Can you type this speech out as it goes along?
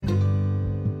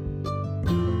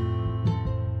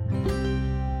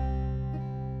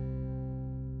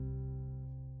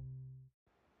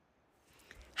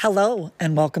Hello,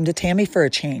 and welcome to Tammy for a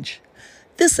Change.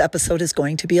 This episode is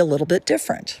going to be a little bit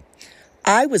different.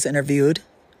 I was interviewed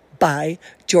by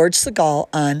George Segal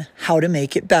on how to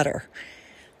make it better.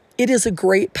 It is a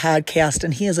great podcast,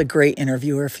 and he is a great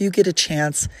interviewer. If you get a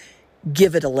chance,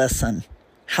 give it a listen,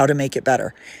 how to make it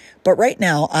better. But right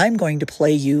now, I'm going to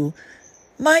play you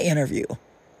my interview.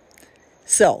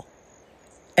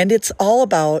 And it's all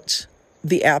about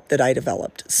the app that I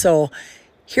developed. So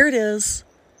here it is.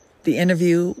 The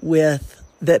interview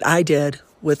that I did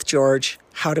with George,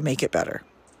 how to make it better.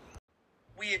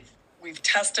 We've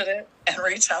tested it and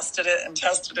retested it and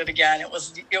tested it again. It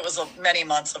was many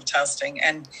months of testing,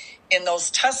 and in those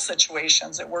test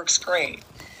situations, it works great.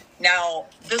 Now,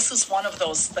 this is one of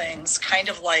those things, kind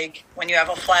of like when you have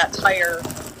a flat tire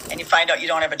and you find out you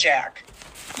don't have a jack.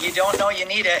 You don't know you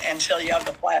need it until you have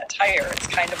the flat tire. It's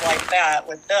kind of like that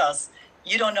with this.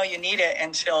 You don't know you need it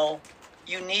until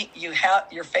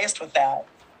you're faced with that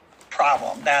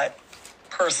problem, that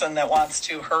person that wants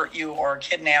to hurt you or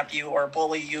kidnap you or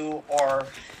bully you or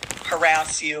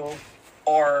harass you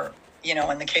or,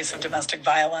 in the case of domestic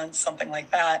violence, something like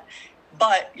that.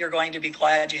 But you're going to be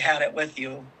glad you had it with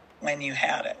you when you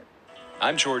had it.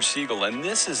 I'm George Segal, and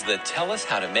this is the Tell Us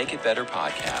How to Make It Better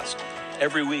podcast.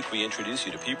 Every week we introduce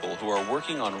you to people who are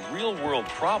working on real-world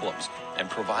problems and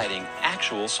providing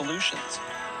actual solutions.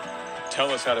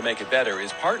 Tell Us How to Make It Better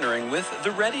is partnering with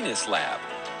the Readiness Lab,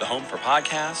 the home for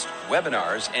podcasts,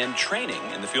 webinars, and training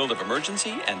in the field of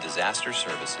emergency and disaster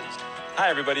services. Hi,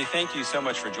 everybody. Thank you so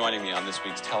much for joining me on this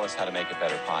week's Tell Us How to Make It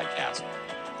Better podcast.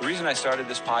 The reason I started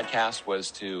this podcast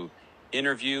was to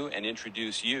interview and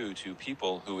introduce you to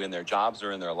people who in their jobs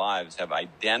or in their lives have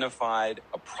identified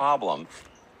a problem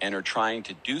and are trying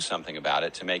to do something about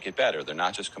it to make it better. They're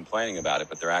not just complaining about it,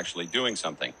 but they're actually doing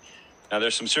something. Now,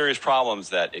 there's some serious problems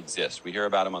that exist. We hear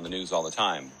about them on the news all the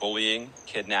time. Bullying,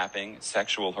 kidnapping,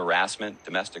 sexual harassment,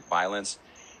 domestic violence,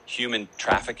 human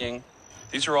trafficking.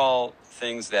 These are all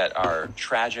things that are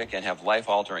tragic and have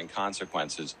life-altering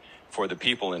consequences for the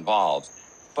people involved.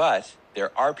 But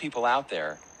there are people out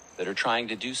there that are trying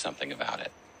to do something about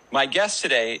it. My guest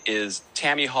today is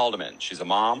Tammy Haldeman. She's a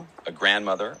mom, a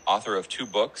grandmother, author of 2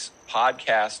 books,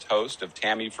 podcast host of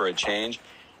Tammy for a Change,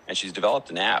 and she's developed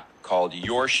an app called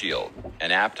Your Shield,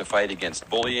 an app to fight against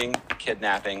bullying,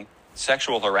 kidnapping,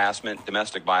 sexual harassment,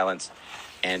 domestic violence,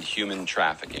 and human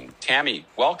trafficking. Tammy,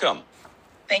 welcome.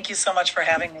 Thank you so much for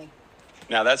having me.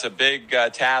 Now, that's a big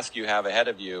task you have ahead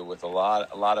of you with a lot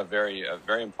of very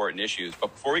important issues. But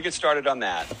before we get started on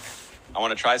that, I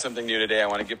want to try something new today. I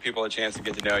want to give people a chance to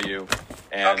get to know you.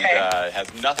 And it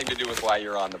has nothing to do with why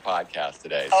you're on the podcast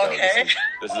today. So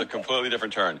this is a completely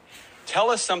different turn.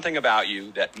 Tell us something about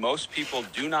you that most people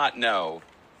do not know,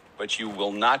 but you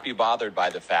will not be bothered by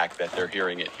the fact that they're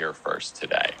hearing it here first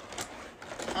today.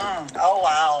 Oh,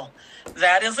 wow.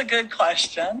 That is a good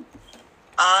question.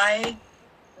 I'm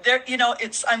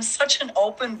such an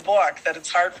open book that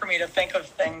it's hard for me to think of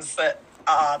things that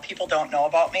people don't know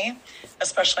about me,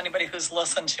 especially anybody who's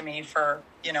listened to me for,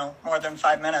 more than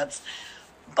 5 minutes.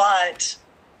 But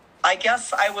I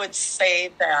guess I would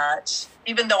say that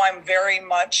even though I'm very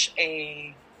much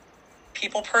a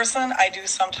people person, I do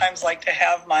sometimes like to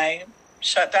have my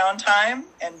shutdown time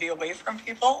and be away from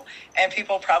people. And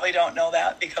people probably don't know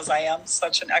that because I am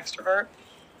such an extrovert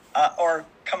or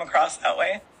come across that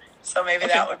way. So maybe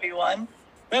that would be one.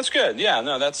 That's good. Yeah,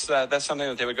 no, that's something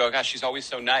that they would go, gosh, she's always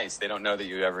so nice. They don't know that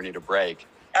you ever need a break.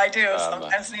 I do.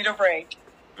 Sometimes need a break.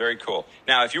 Very cool.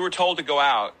 Now, if you were told to go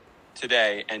out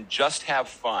today and just have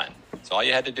fun, that's all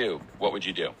you had to do, what would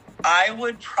you do? I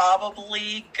would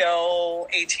probably go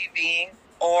ATVing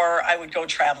or I would go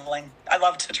traveling. I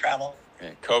love to travel.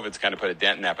 Okay. COVID's kind of put a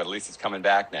dent in that, but at least it's coming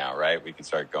back now, right? We can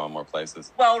start going more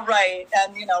places. Well, right.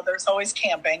 And, there's always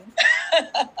camping.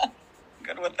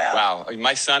 Good with that. Wow.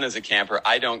 My son is a camper.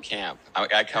 I don't camp.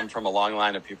 I come from a long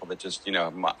line of people that just,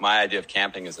 my idea of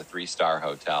camping is a 3-star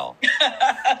hotel.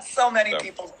 So many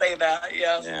people say that,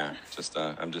 yes. Yeah,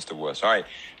 I'm just a wuss. All right.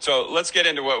 So let's get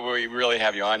into what we really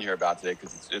have you on here about today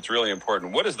because it's really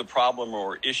important. What is the problem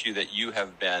or issue that you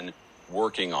have been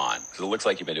working on? Because it looks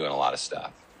like you've been doing a lot of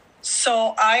stuff.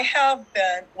 So I have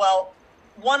been,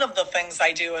 one of the things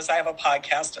I do is I have a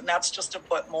podcast, and that's just to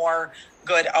put more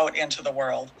good out into the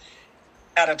world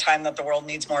at a time that the world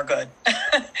needs more good.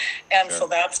 So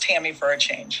that's Tammy for a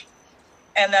Change.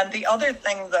 And then the other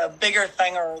thing, the bigger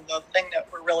thing, or the thing that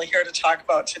we're really here to talk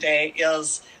about today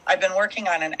is I've been working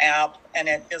on an app, and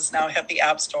it is now hit the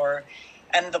App Store.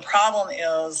 And the problem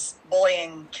is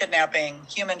bullying, kidnapping,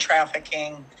 human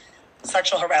trafficking,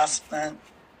 sexual harassment,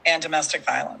 and domestic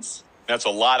violence. That's a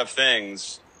lot of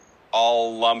things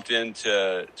all lumped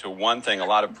into one thing, a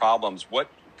lot of problems. What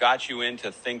got you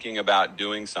into thinking about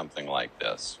doing something like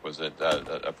this? Was it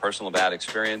a personal bad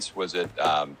experience? Was it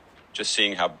just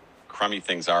seeing how crummy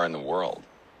things are in the world?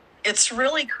 It's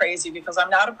really crazy because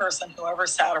I'm not a person who ever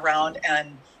sat around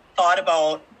and thought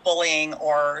about bullying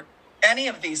or any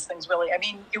of these things, really. I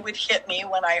mean, it would hit me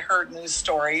when I heard news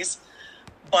stories,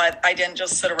 but I didn't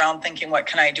just sit around thinking, what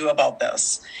can I do about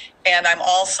this? And I'm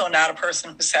also not a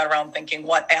person who sat around thinking,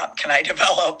 what app can I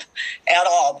develop at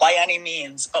all, by any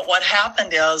means. But what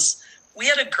happened is we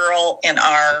had a girl in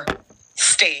our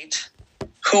state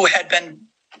who had been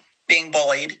being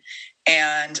bullied.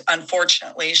 And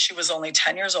unfortunately, she was only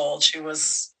 10 years old.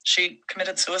 She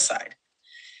committed suicide.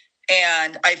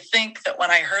 And I think that when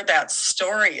I heard that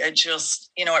story, it just,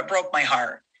 it broke my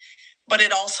heart. But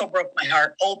it also broke my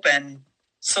heart open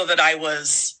so that I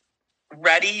was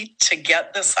ready to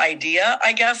get this idea,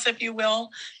 I guess, if you will,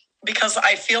 because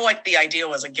I feel like the idea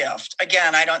was a gift.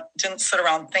 Again, didn't sit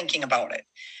around thinking about it.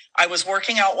 I was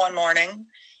working out one morning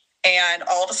and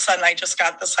all of a sudden I just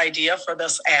got this idea for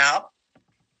this app.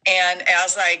 And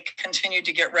as I continued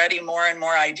to get ready, more and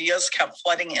more ideas kept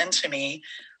flooding into me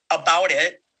about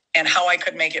it and how I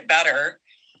could make it better.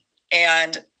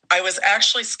 And I was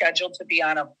actually scheduled to be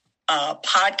on a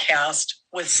podcast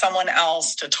with someone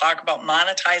else to talk about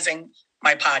monetizing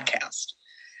my podcast.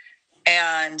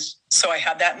 And so I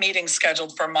had that meeting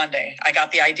scheduled for Monday. I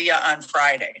got the idea on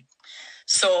Friday.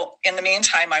 So in the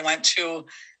meantime, I went to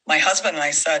my husband and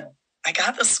I said, I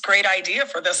got this great idea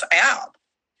for this app.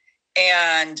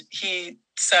 And he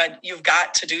said, you've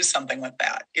got to do something with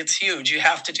that. It's huge. You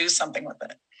have to do something with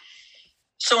it.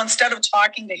 So instead of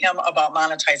talking to him about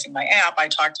monetizing my app, I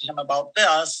talked to him about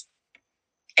this.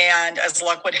 And as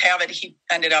luck would have it, he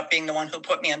ended up being the one who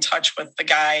put me in touch with the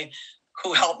guy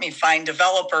who helped me find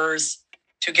developers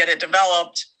to get it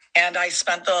developed. And I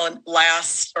spent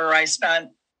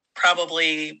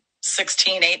probably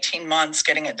 16, 18 months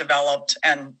getting it developed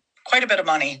and quite a bit of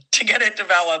money to get it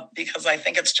developed because I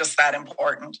think it's just that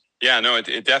important. Yeah, no,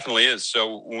 it definitely is.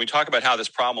 So when we talk about how this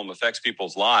problem affects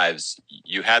people's lives,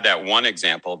 you had that one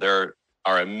example. There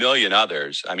are a million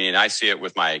others. I mean, I see it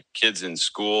with my kids in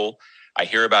school. I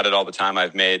hear about it all the time.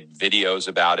 I've made videos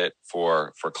about it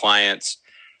for clients.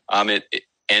 And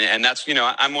that's,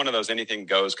 I'm one of those anything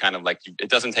goes kind of like, it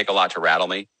doesn't take a lot to rattle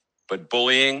me, but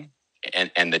bullying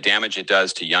and the damage it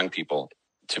does to young people,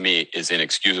 to me, is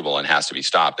inexcusable and has to be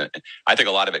stopped. And I think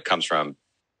a lot of it comes from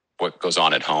what goes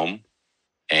on at home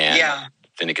and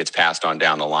then it gets passed on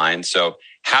down the line. So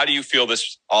how do you feel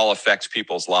this all affects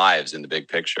people's lives in the big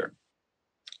picture?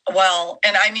 Well,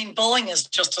 and I mean, bullying is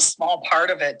just a small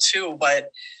part of it too, but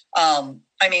 10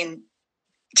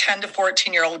 to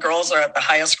 14-year-old girls are at the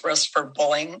highest risk for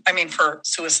for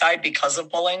suicide because of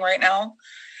bullying right now.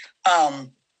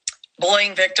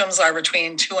 Bullying victims are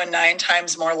between 2 and 9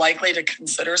 times more likely to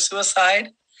consider suicide.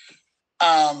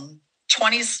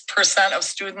 20% of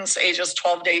students ages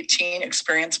 12 to 18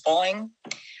 experience bullying.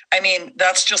 I mean,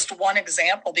 that's just one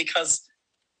example because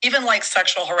even like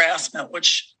sexual harassment,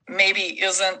 which maybe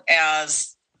isn't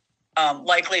as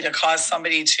likely to cause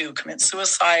somebody to commit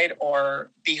suicide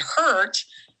or be hurt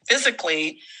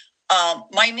physically.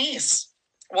 My niece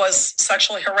was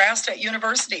sexually harassed at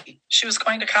university. She was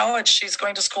going to college. She's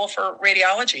going to school for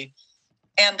radiology.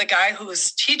 And the guy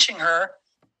who's teaching her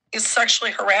is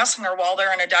sexually harassing her while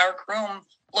they're in a dark room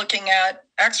looking at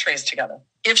x-rays together.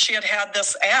 If she had had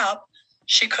this app,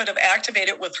 she could have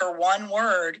activated with her one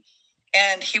word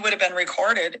and he would have been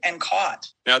recorded and caught.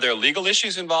 Now, there are legal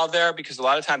issues involved there because a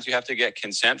lot of times you have to get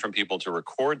consent from people to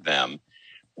record them.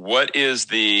 What is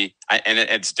and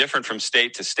it's different from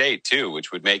state to state too,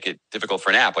 which would make it difficult for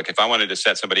an app. Like if I wanted to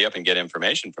set somebody up and get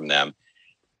information from them,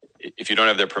 if you don't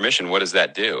have their permission, what does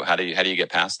that do? How do you get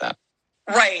past that?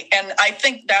 Right. And I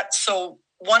think so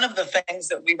one of the things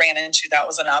that we ran into, that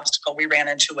was an obstacle we ran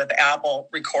into with Apple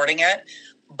recording it,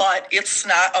 but it's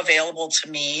not available to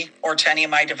me or to any of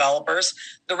my developers.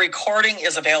 The recording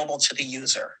is available to the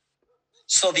user.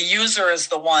 So the user is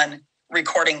the one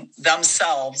recording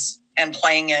themselves and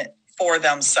playing it for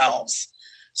themselves.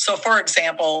 So for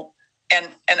example, and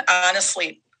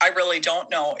honestly, I really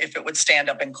don't know if it would stand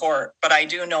up in court, but I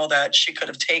do know that she could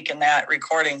have taken that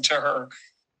recording to her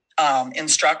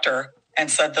instructor and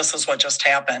said, this is what just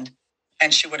happened.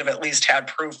 And she would have at least had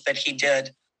proof that he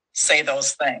did say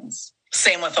those things.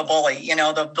 Same with a bully.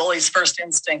 The bully's first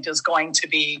instinct is going to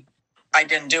be, I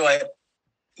didn't do it.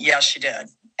 Yes, you did.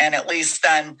 And at least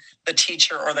then the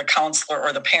teacher or the counselor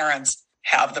or the parents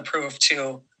have the proof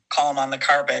to call them on the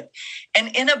carpet.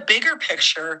 And in a bigger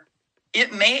picture,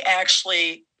 it may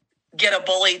actually get a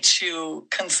bully to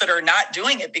consider not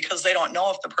doing it because they don't know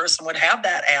if the person would have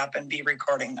that app and be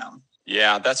recording them.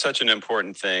 Yeah, that's such an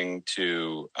important thing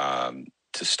to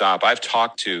stop. I've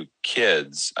talked to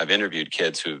kids. I've interviewed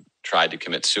kids who've tried to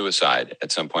commit suicide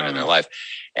at some point in their life,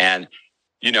 and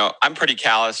I'm pretty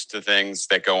callous to things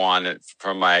that go on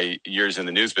from my years in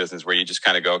the news business, where you just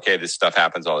kind of go, okay, this stuff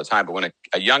happens all the time. But when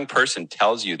a young person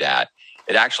tells you that,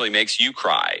 it actually makes you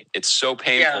cry. It's so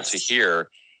painful to hear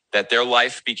that their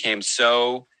life became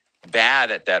so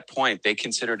bad at that point, they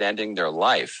considered ending their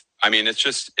life. I mean, it's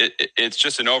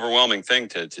just an overwhelming thing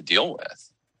to deal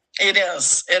with. It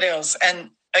is. And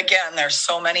again, there's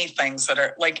so many things that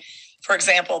are like, for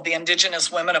example, the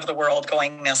indigenous women of the world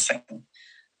going missing.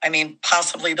 I mean,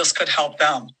 possibly this could help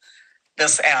them,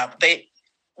 this app.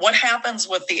 What happens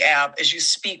with the app is you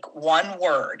speak one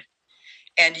word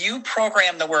and you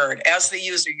program the word. As the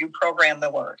user, you program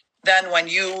the word. Then when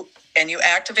you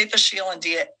activate the shield and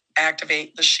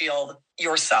deactivate the shield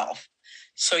yourself.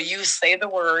 So you say the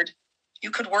word,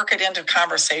 you could work it into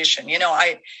conversation.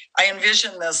 I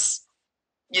envision this,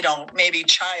 maybe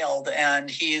child,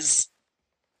 and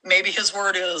maybe his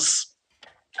word is,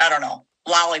 I don't know,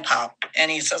 lollipop. And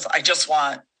he says, I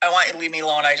want you to leave me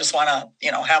alone. I just want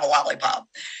to, have a lollipop.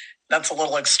 That's a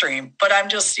little extreme, but I'm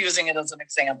just using it as an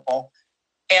example.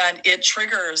 And it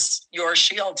triggers your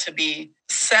shield to be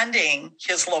sending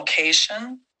his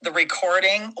location, the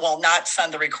recording. Well, not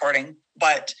send the recording,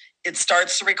 but it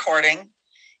starts the recording.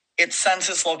 It sends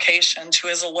his location to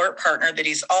his alert partner that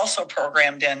he's also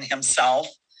programmed in himself.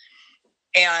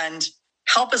 And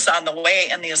help is on the way,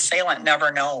 and the assailant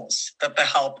never knows that the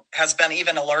help has been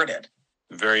even alerted.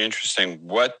 Very interesting.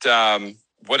 What kind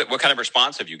of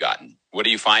response have you gotten? What are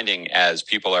you finding as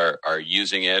people are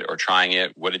using it or trying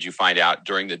it? What did you find out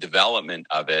during the development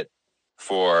of it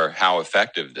for how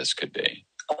effective this could be?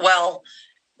 Well,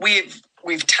 we've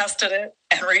tested it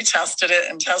and retested it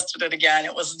and tested it again.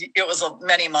 It was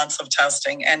many months of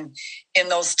testing, and in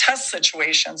those test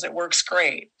situations, it works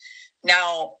great.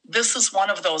 Now, this is one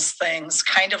of those things,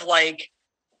 kind of like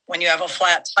when you have a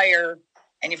flat tire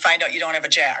and you find out you don't have a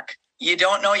jack. You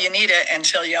don't know you need it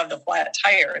until you have the flat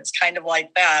tire. It's kind of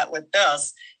like that with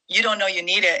this. You don't know you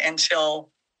need it until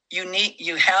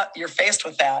you're faced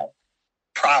with that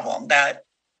problem, that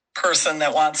person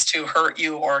that wants to hurt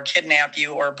you or kidnap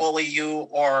you or bully you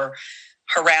or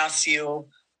harass you,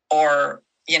 or,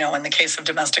 in the case of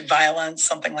domestic violence,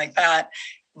 something like that.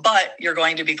 But you're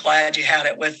going to be glad you had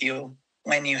it with you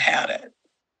when you had it.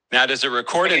 Now, does it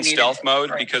record in stealth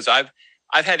mode? Because I've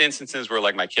had instances where,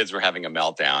 like, my kids were having a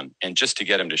meltdown, and just to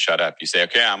get them to shut up, you say,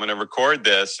 okay, I'm going to record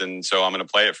this, and so I'm going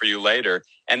to play it for you later.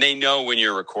 And they know when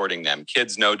you're recording them.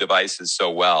 Kids know devices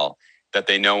so well that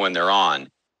they know when they're on.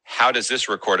 How does this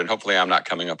record? And hopefully I'm not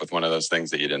coming up with one of those things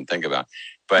that you didn't think about.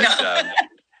 But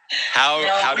how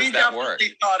does that work? We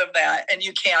definitely thought of that, and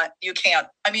you can't.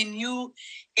 I mean,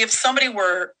 if somebody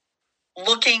were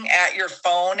looking at your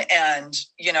phone and,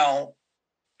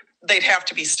 they'd have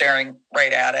to be staring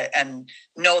right at it and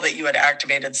know that you had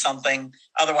activated something.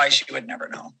 Otherwise, you would never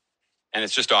know. And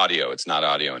it's just audio. It's not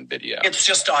audio and video. It's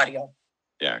just audio.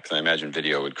 Yeah, because I imagine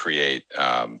video would create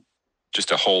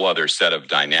just a whole other set of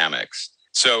dynamics.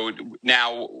 So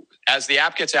now, as the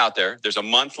app gets out there, there's a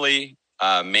monthly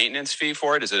maintenance fee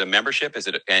for it. Is it a membership?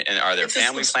 And are there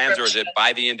family plans, or is it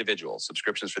by the individual?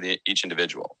 Subscriptions for each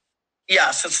individual?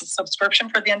 Yes, it's a subscription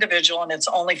for the individual, and it's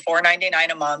only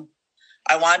 $4.99 a month.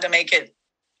 I wanted to make it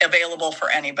available for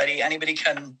anybody. Anybody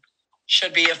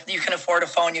should be. If you can afford a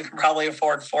phone, you can probably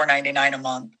afford $4.99 a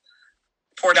month.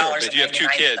 $4. Sure, if you have 2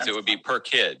 kids, it would be per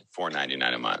kid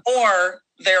 $4.99 a month. Or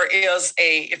there is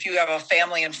if you have a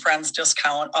family and friends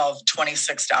discount of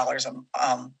 $26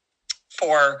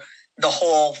 for the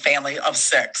whole family of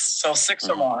 6. So 6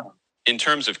 or more. In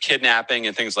terms of kidnapping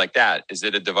and things like that, is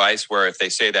it a device where if they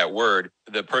say that word,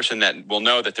 the person that will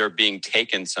know that they're being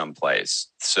taken someplace?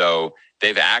 So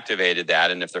they've activated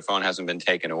that, and if their phone hasn't been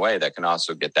taken away, that can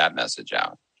also get that message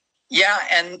out. Yeah,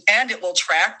 and it will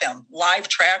track them, live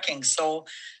tracking. So,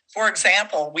 for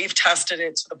example, we've tested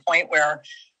it to the point where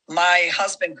my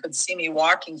husband could see me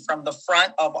walking from the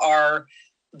front of our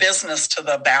business to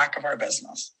the back of our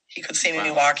business. He could see me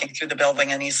walking through the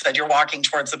building, and he said, "You're walking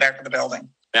towards the back of the building."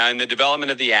 Now, in the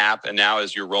development of the app, and now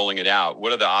as you're rolling it out,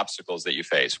 what are the obstacles that you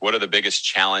face? What are the biggest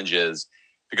challenges?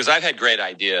 Because I've had great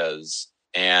ideas,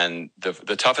 and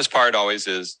the toughest part always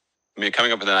is,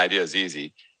 coming up with an idea is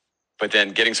easy, but then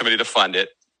getting somebody to fund it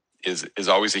is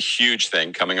always a huge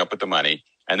thing, coming up with the money.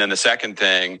 And then the second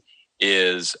thing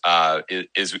is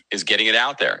getting it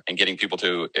out there and getting people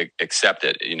to accept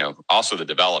it. Also the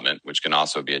development, which can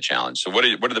also be a challenge. So what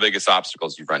are the biggest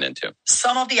obstacles you've run into?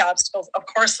 Some of the obstacles, of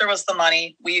course, there was the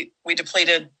money. We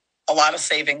depleted a lot of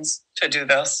savings to do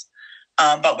this.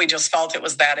 but we just felt it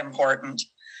was that important.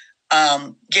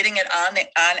 Getting it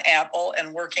on Apple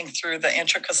and working through the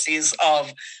intricacies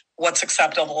of what's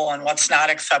acceptable and what's not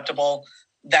acceptable,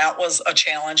 that was a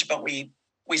challenge, but we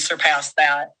surpassed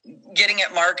that. Getting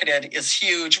it marketed is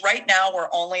huge. Right now, we're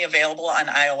only available on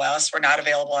iOS. We're not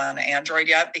available on Android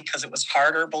yet because it was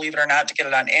harder, believe it or not, to get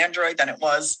it on Android than it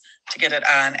was to get it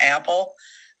on Apple,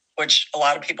 which a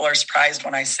lot of people are surprised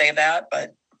when I say that,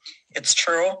 but it's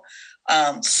true.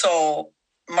 So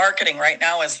marketing right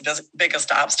now is the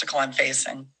biggest obstacle I'm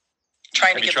facing.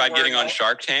 Have you tried getting on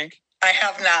Shark Tank? I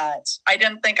have not. I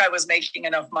didn't think I was making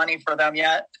enough money for them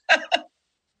yet.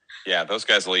 Yeah, those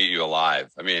guys will eat you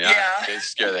alive. I mean, they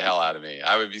scare the hell out of me.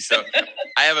 I would be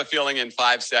I have a feeling in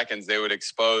 5 seconds they would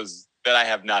expose that I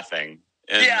have nothing.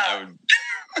 And yeah.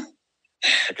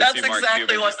 That's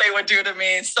exactly what they would do to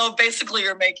me. So basically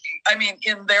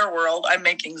in their world, I'm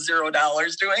making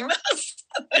 $0 doing this.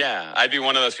 Yeah, I'd be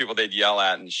one of those people they'd yell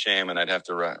at in shame, and I'd have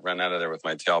to run out of there with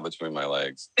my tail between my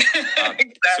legs.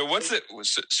 Exactly.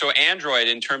 So Android,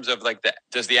 in terms of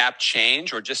does the app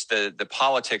change, or just the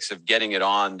politics of getting it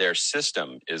on their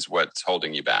system is what's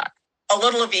holding you back? A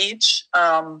little of each.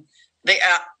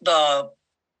 The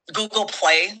Google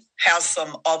Play has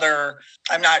some other,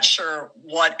 I'm not sure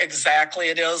what exactly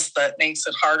it is that makes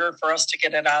it harder for us to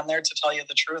get it on there, to tell you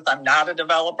the truth. I'm not a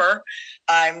developer.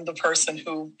 I'm the person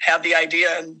who had the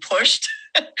idea and pushed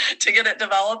to get it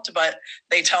developed, but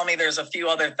they tell me there's a few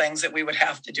other things that we would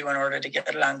have to do in order to get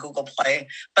it on Google Play.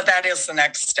 But that is the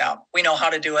next step. We know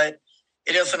how to do it.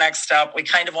 It is the next step. We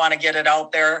kind of want to get it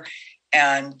out there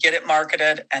and get it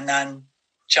marketed and then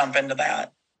jump into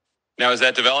that. Now, is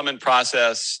that development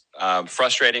process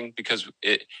frustrating? Because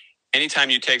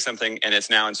anytime you take something and it's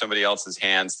now in somebody else's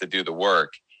hands to do the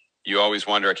work, you always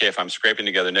wonder, okay, if I'm scraping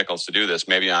together nickels to do this,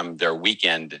 maybe I'm their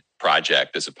weekend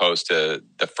project as opposed to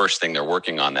the first thing they're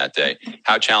working on that day.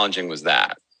 How challenging was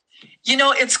that?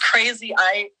 It's crazy.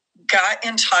 I got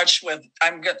in touch with,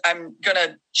 I'm going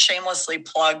to shamelessly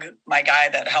plug my guy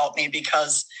that helped me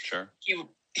because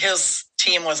his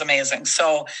team was amazing.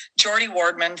 So Jordy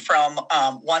Wardman from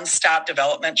One Stop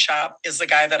Development Shop is the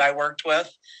guy that I worked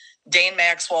with. Dane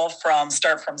Maxwell from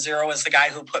Start From Zero is the guy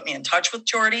who put me in touch with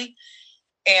Jordy.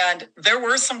 And there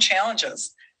were some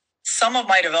challenges. Some of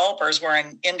my developers were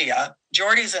in India.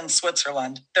 Jordy's in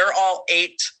Switzerland. They're all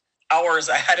 8 hours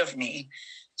ahead of me.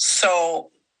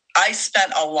 So I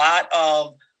spent a lot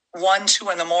of 1, 2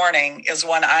 in the morning is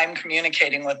when I'm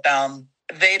communicating with them.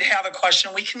 They'd have a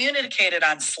question. We communicated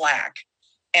on Slack,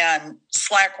 and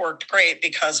Slack worked great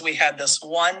because we had this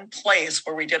one place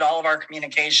where we did all of our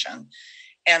communication.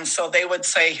 And so they would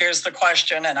say, here's the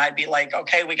question. And I'd be like,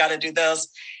 okay, we got to do this.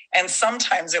 And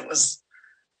sometimes it was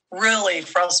really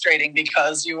frustrating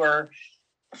because you were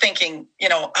thinking,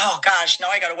 oh gosh, now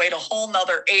I got to wait a whole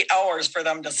nother 8 hours for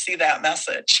them to see that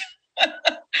message.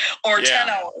 Or 10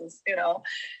 hours,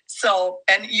 So,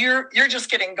 and you're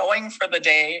just getting going for the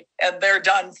day and they're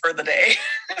done for the day.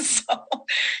 So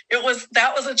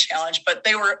that was a challenge, but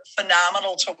they were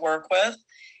phenomenal to work with.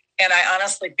 And I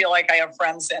honestly feel like I have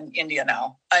friends in India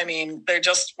now. I mean, the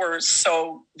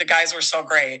guys were so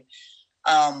great.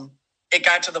 It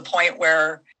got to the point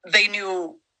where they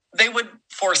knew they would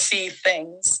foresee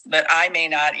things that I may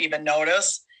not even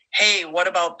notice. Hey, what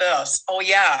about this? Oh,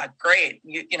 yeah, great.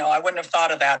 I wouldn't have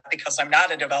thought of that because I'm not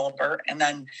a developer. And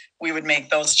then we would make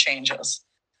those changes.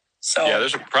 So yeah,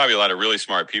 there's probably a lot of really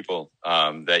smart people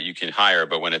that you can hire.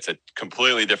 But when it's a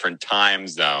completely different time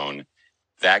zone,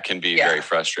 that can be very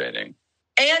frustrating.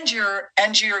 And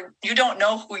you don't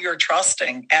know who you're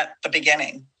trusting at the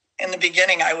beginning. In the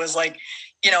beginning, I was like,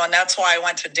 and that's why I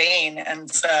went to Dane and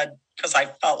said, because I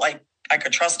felt like I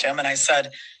could trust him. And I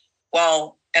said,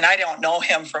 well, and I don't know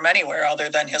him from anywhere other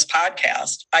than his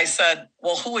podcast. I said,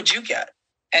 well, who would you get?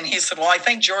 And he said, well, I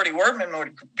think Jordy Wardman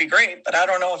would be great, but I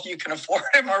don't know if you can afford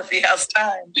him or if he has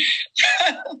time.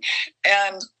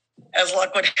 And as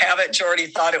luck would have it, Jordy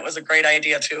thought it was a great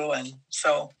idea too. And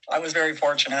so I was very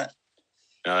fortunate.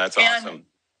 No, that's awesome.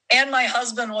 And my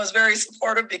husband was very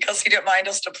supportive because he didn't mind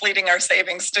us depleting our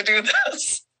savings to do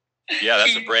this. Yeah,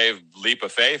 that's a brave leap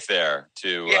of faith there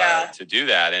to do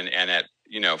that. And at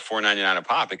 $4.99 a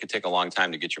pop, it could take a long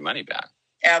time to get your money back.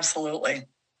 Absolutely.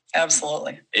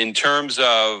 In terms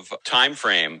of time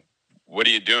frame, what are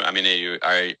you doing? I mean,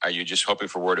 are you just hoping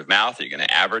for word of mouth? Are you going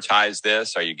to advertise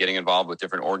this? Are you getting involved with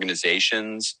different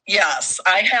organizations? Yes,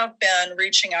 I have been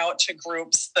reaching out to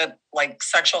groups that like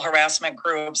sexual harassment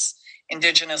groups,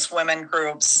 Indigenous women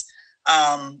groups,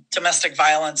 domestic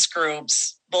violence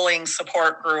groups, bullying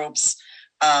support groups,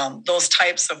 those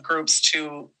types of groups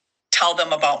to tell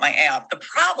them about my app. The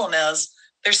problem is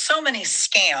there's so many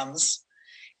scams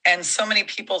and so many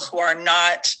people who are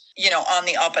not, on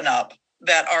the up and up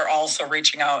that are also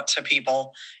reaching out to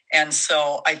people. And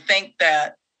so I think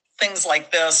that things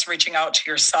like this, reaching out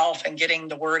to yourself and getting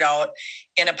the word out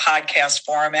in a podcast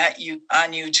format,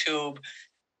 on YouTube,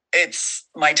 it's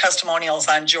my testimonials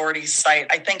on Jordy's site.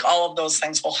 I think all of those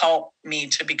things will help me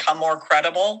to become more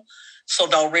credible. So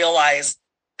they'll realize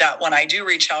that when I do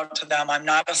reach out to them, I'm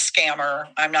not a scammer.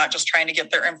 I'm not just trying to get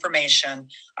their information.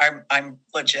 I'm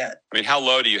legit. I mean, how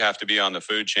low do you have to be on the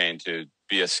food chain to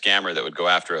be a scammer that would go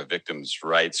after a victims'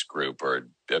 rights group or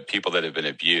people that have been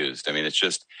abused? I mean, it's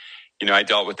just, I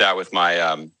dealt with that with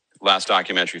my last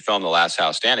documentary film, The Last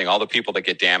House Standing. All the people that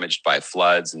get damaged by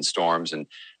floods and storms and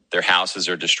their houses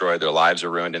are destroyed, their lives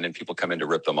are ruined, and then people come in to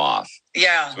rip them off.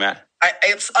 Yeah, so,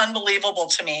 it's unbelievable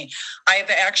to me. I've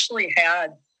actually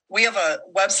we have a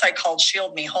website called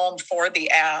Shield Me Home for the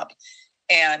app,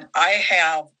 and I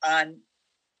have on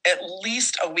at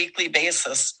least a weekly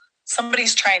basis,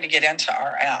 somebody's trying to get into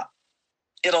our app.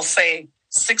 It'll say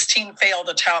 16 failed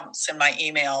attempts in my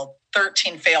email,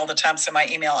 13 failed attempts in my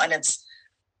email, and it's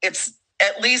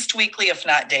at least weekly, if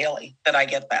not daily, that I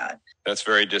get that. That's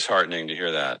very disheartening to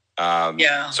hear that.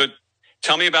 Yeah. So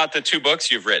tell me about the 2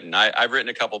 books you've written. I've written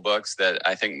a couple books that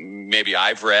I think maybe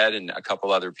I've read and a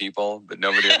couple other people, but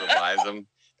nobody ever buys them.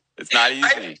 It's not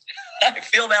easy. I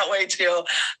feel that way too.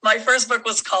 My first book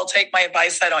was called Take My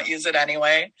Advice, I Don't Use It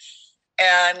Anyway.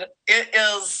 And it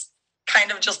is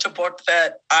kind of just a book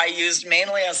that I used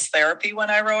mainly as therapy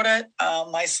when I wrote it.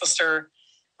 My sister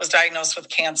was diagnosed with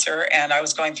cancer and I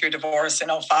was going through divorce in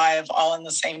 2005, all in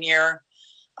the same year.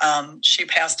 She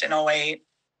passed in 2008.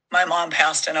 My mom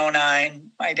passed in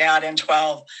 2009, my dad in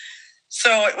 2012.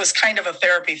 So it was kind of a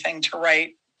therapy thing to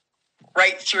write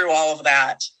through all of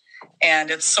that. And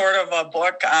it's sort of a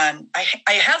book on,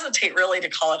 I hesitate really to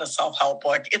call it a self-help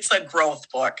book. It's a growth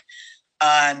book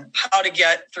on how to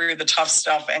get through the tough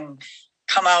stuff and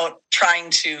come out trying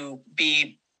to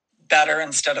be better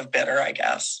instead of bitter, I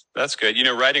guess. That's good.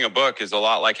 Writing a book is a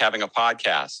lot like having a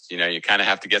podcast. You kind of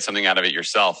have to get something out of it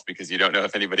yourself because you don't know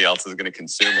if anybody else is going to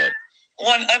consume it.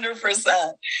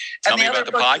 100%. Tell me about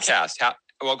the podcast.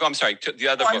 I'm sorry. The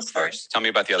other book first. Tell me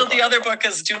about the other book. So the other book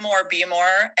is Do More, Be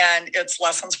More, and it's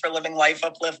Lessons for Living Life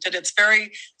Uplifted. It's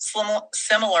very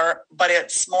similar, but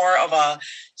it's more of a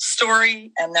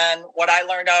story and then what I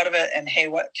learned out of it and, hey,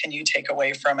 what can you take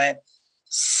away from it?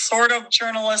 Sort of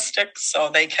journalistic, so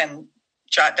they can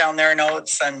jot down their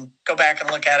notes and go back and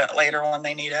look at it later when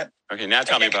they need it. Okay, now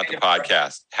tell me about the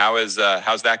podcast. How's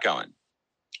that going?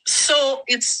 So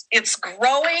it's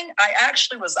growing. I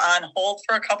actually was on hold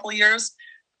for a couple of years.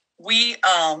 We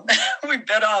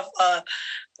bit off a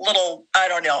little, I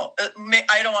don't know.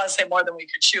 I don't want to say more than we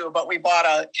could chew, but we bought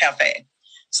a cafe.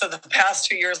 So the past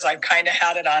 2 years, I've kind of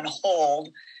had it on hold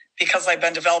because I've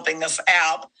been developing this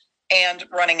app and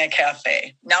running a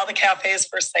cafe. Now the cafe is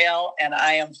for sale, and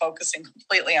I am focusing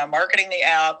completely on marketing the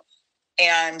app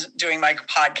and doing my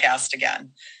podcast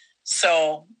again.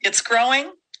 So it's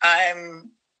growing.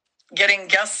 I'm getting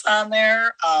guests on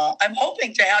there. I'm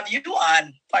hoping to have you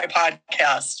on my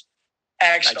podcast,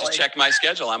 actually. I just checked my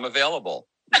schedule. I'm available.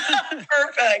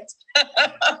 Perfect.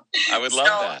 I would love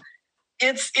that.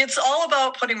 It's all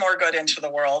about putting more good into the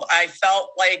world. I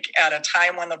felt like at a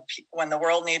time when the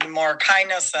world needed more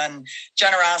kindness and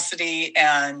generosity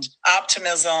and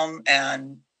optimism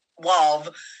and love,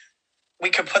 we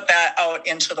could put that out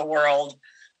into the world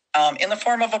in the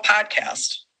form of a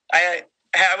podcast.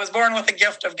 I was born with a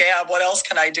gift of gab. What else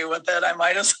can I do with it? I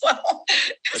might as well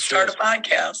start a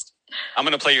podcast. I'm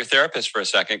going to play your therapist for a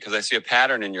second because I see a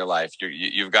pattern in your life.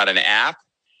 You've got an app.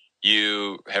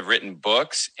 You have written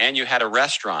books and you had a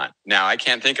restaurant. Now, I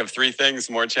can't think of 3 things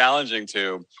more challenging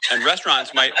to, and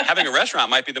having a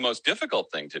restaurant might be the most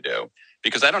difficult thing to do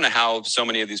because I don't know how so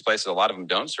many of these places, a lot of them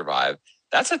don't survive.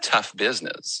 That's a tough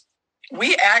business.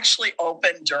 We actually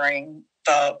opened during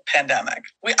the pandemic.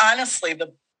 We honestly,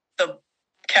 the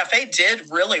cafe did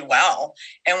really well.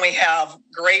 And we had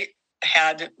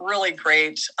really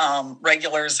great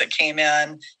regulars that came in,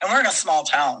 and we're in a small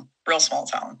town, real small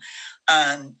town.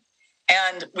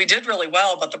 And we did really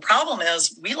well, but the problem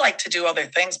is we like to do other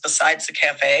things besides the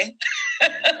cafe.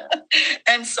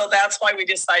 And so that's why we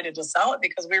decided to sell it,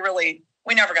 because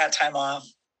we never got time off.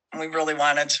 And we really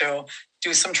wanted to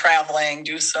do some traveling,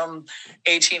 do some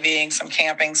ATVing, some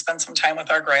camping, spend some time with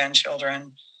our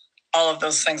grandchildren, all of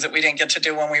those things that we didn't get to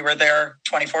do when we were there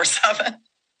 24/7.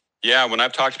 Yeah, when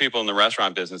I've talked to people in the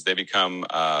restaurant business, they become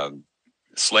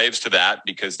slaves to that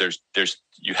because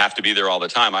you have to be there all the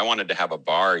time. I wanted to have a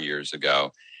bar years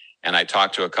ago, and I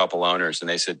talked to a couple owners, and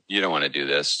they said, "You don't want to do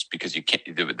this because you can't.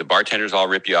 The bartenders all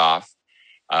rip you off.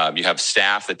 You have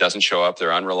staff that doesn't show up.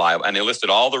 They're unreliable. And they listed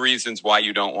all the reasons why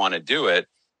you don't want to do it.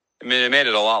 I mean, it made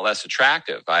it a lot less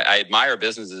attractive. I admire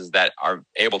businesses that are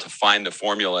able to find the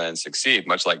formula and succeed,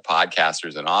 much like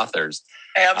podcasters and authors.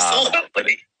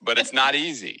 Absolutely. But it's not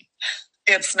easy.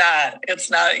 It's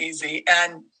not easy.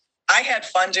 And I had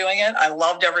fun doing it. I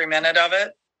loved every minute of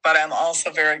it, but I'm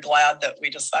also very glad that we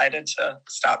decided to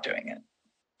stop doing it.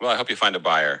 Well, I hope you find a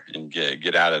buyer and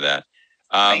get out of that.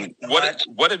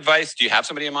 What advice, do you have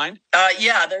somebody in mind?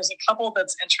 Yeah, there's a couple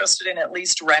that's interested in at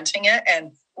least renting it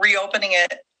and reopening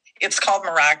it. It's called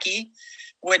Meraki,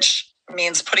 which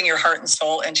means putting your heart and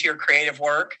soul into your creative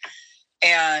work.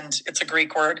 And it's a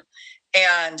Greek word.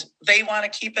 And they want to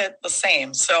keep it the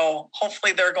same. So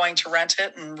hopefully they're going to rent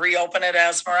it and reopen it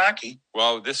as Meraki.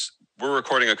 Well, we're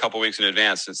recording a couple weeks in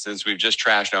advance. Since we've just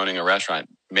trashed owning a restaurant,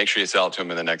 make sure you sell it to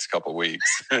them in the next couple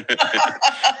weeks.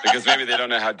 Because maybe they don't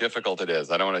know how difficult it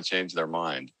is. I don't want to change their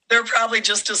mind. They're probably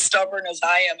just as stubborn as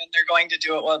I am, and they're going to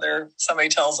do it whether somebody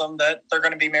tells them that they're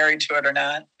going to be married to it or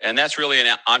not. And that's really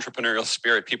an entrepreneurial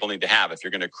spirit people need to have if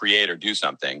you're going to create or do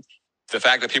something. The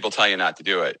fact that people tell you not to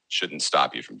do it shouldn't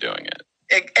stop you from doing it.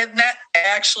 And that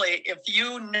actually, if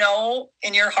you know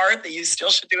in your heart that you still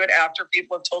should do it after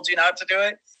people have told you not to do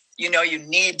it, you know you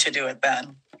need to do it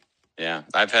then. Yeah.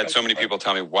 I've had so many people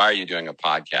tell me, why are you doing a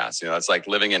podcast? It's like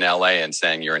living in LA and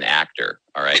saying you're an actor.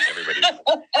 All right. Everybody's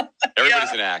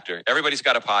an actor. Everybody's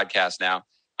got a podcast now.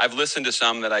 I've listened to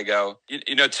some that I go,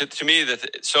 to me, the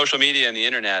social media and the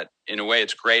internet, in a way,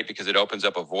 it's great because it opens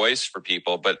up a voice for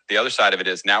people. But the other side of it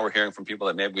is now we're hearing from people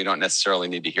that maybe we don't necessarily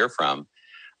need to hear from.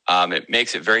 It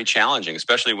makes it very challenging,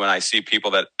 especially when I see people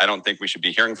that I don't think we should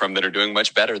be hearing from that are doing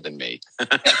much better than me.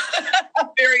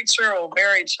 Very true.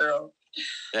 Very true.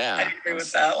 Yeah. I agree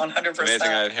with that 100%. It's amazing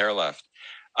I had hair left.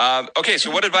 Okay, so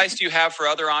what advice do you have for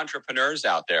other entrepreneurs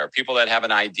out there? People that have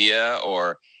an idea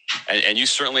and you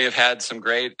certainly have had some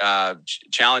great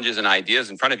challenges and ideas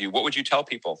in front of you. What would you tell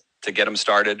people to get them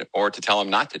started or to tell them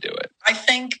not to do it? I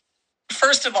think,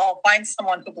 first of all, find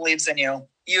someone who believes in you.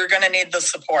 You're going to need the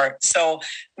support. So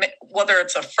whether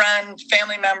it's a friend,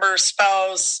 family member,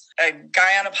 spouse, a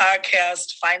guy on a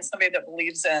podcast, find somebody that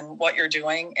believes in what you're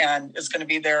doing and is going to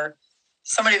be there,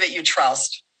 somebody that you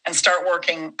trust, and start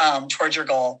working towards your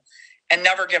goal. And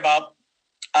never give up.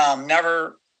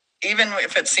 Never, even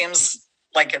if it seems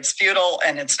like it's futile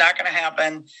and it's not going to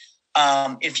happen,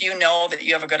 if you know that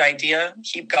you have a good idea,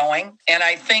 keep going. And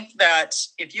I think that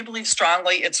if you believe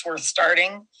strongly it's worth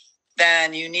starting,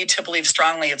 then you need to believe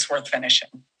strongly it's worth finishing.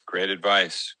 Great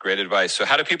advice. Great advice. So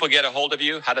how do people get a hold of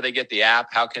you? How do they get the app?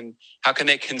 How can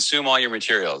they consume all your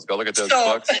materials? Go look at those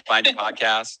books, find your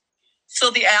podcast. So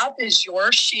the app is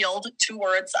Your Shield, 2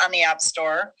 words, on the App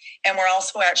Store. And we're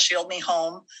also at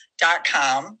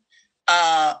shieldmehome.com.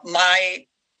 My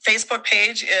Facebook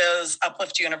page is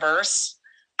Uplift Universe.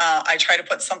 I try to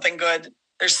put something good.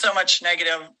 There's so much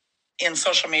negative in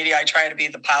social media. I try to be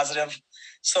the positive.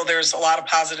 So there's a lot of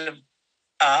positive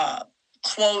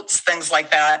quotes, things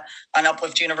like that on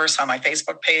Uplift Universe on my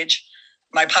Facebook page.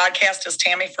 My podcast is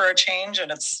Tammy for a Change,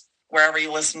 and it's wherever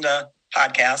you listen to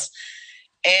podcasts.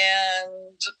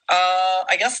 And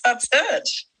I guess that's it.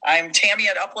 I'm Tammy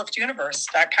at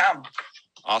upliftuniverse.com.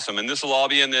 Awesome. And this will all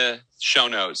be in the show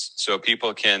notes so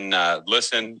people can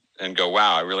listen and go,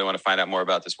 wow, I really want to find out more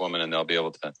about this woman, and they'll be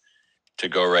able to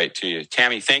go right to you.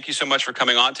 Tammy, thank you so much for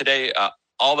coming on today.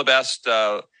 All the best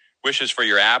wishes for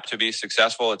your app to be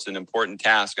successful. It's an important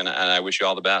task, and I wish you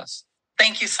all the best.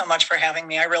 Thank you so much for having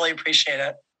me. I really appreciate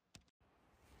it.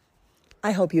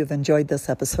 I hope you've enjoyed this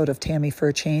episode of Tammy for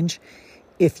a Change.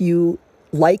 If you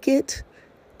like it,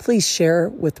 please share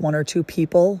with 1 or 2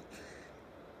 people.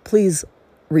 Please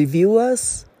review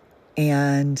us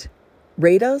and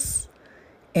rate us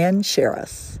and share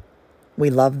us.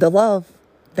 We love the love.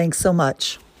 Thanks so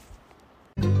much.